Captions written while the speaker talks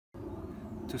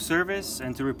To service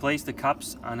and to replace the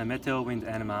cups on a MeteoWind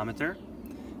anemometer,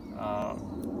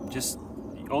 just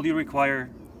all you require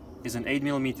is an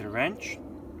 8mm wrench,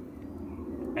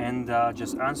 and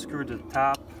just unscrew the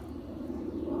top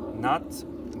nut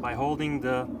by holding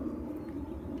the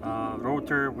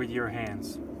rotor with your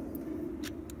hands.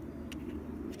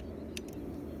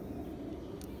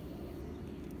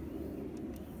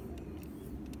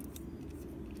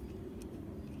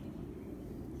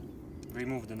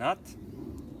 Remove the nut,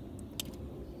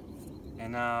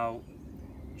 and now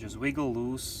just wiggle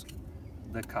loose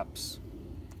the cups.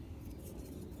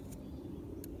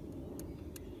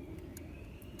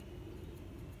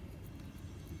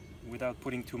 Without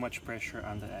putting too much pressure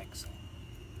on the axle.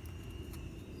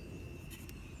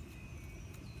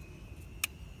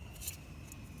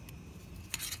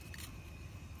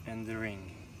 And the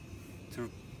ring.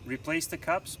 To replace the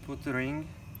cups, put the ring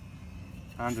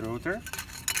on the rotor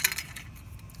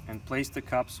and place the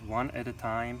cups one at a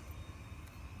time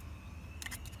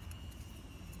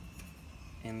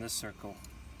in the circle.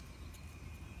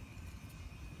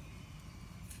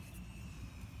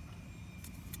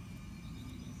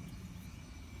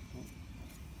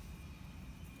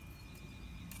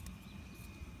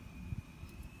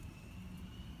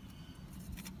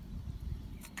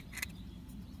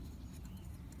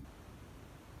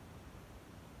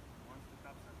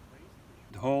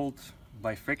 Hold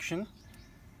by friction,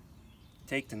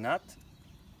 take the nut,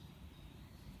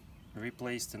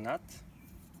 replace the nut,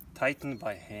 tighten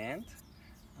by hand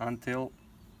until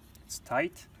it's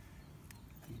tight,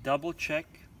 double check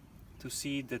to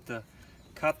see that the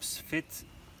cups fit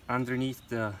underneath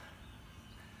the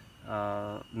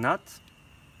nut,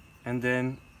 and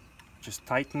then just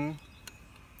tighten,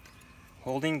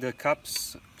 holding the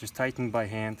cups, just tighten by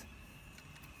hand.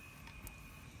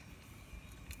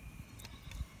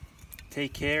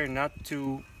 Take care not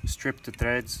to strip the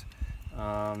threads.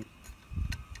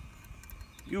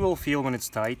 You will feel when it's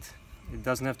tight. It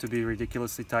doesn't have to be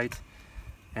ridiculously tight.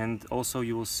 And also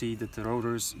you will see that the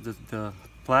rotors, the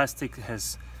plastic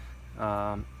has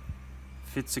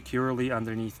fit securely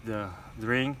underneath the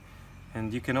ring.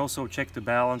 And you can also check the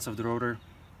balance of the rotor,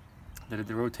 that it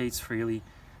rotates freely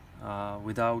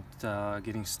without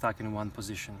getting stuck in one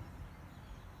position.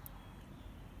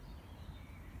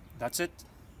 That's it.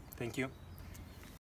 Thank you.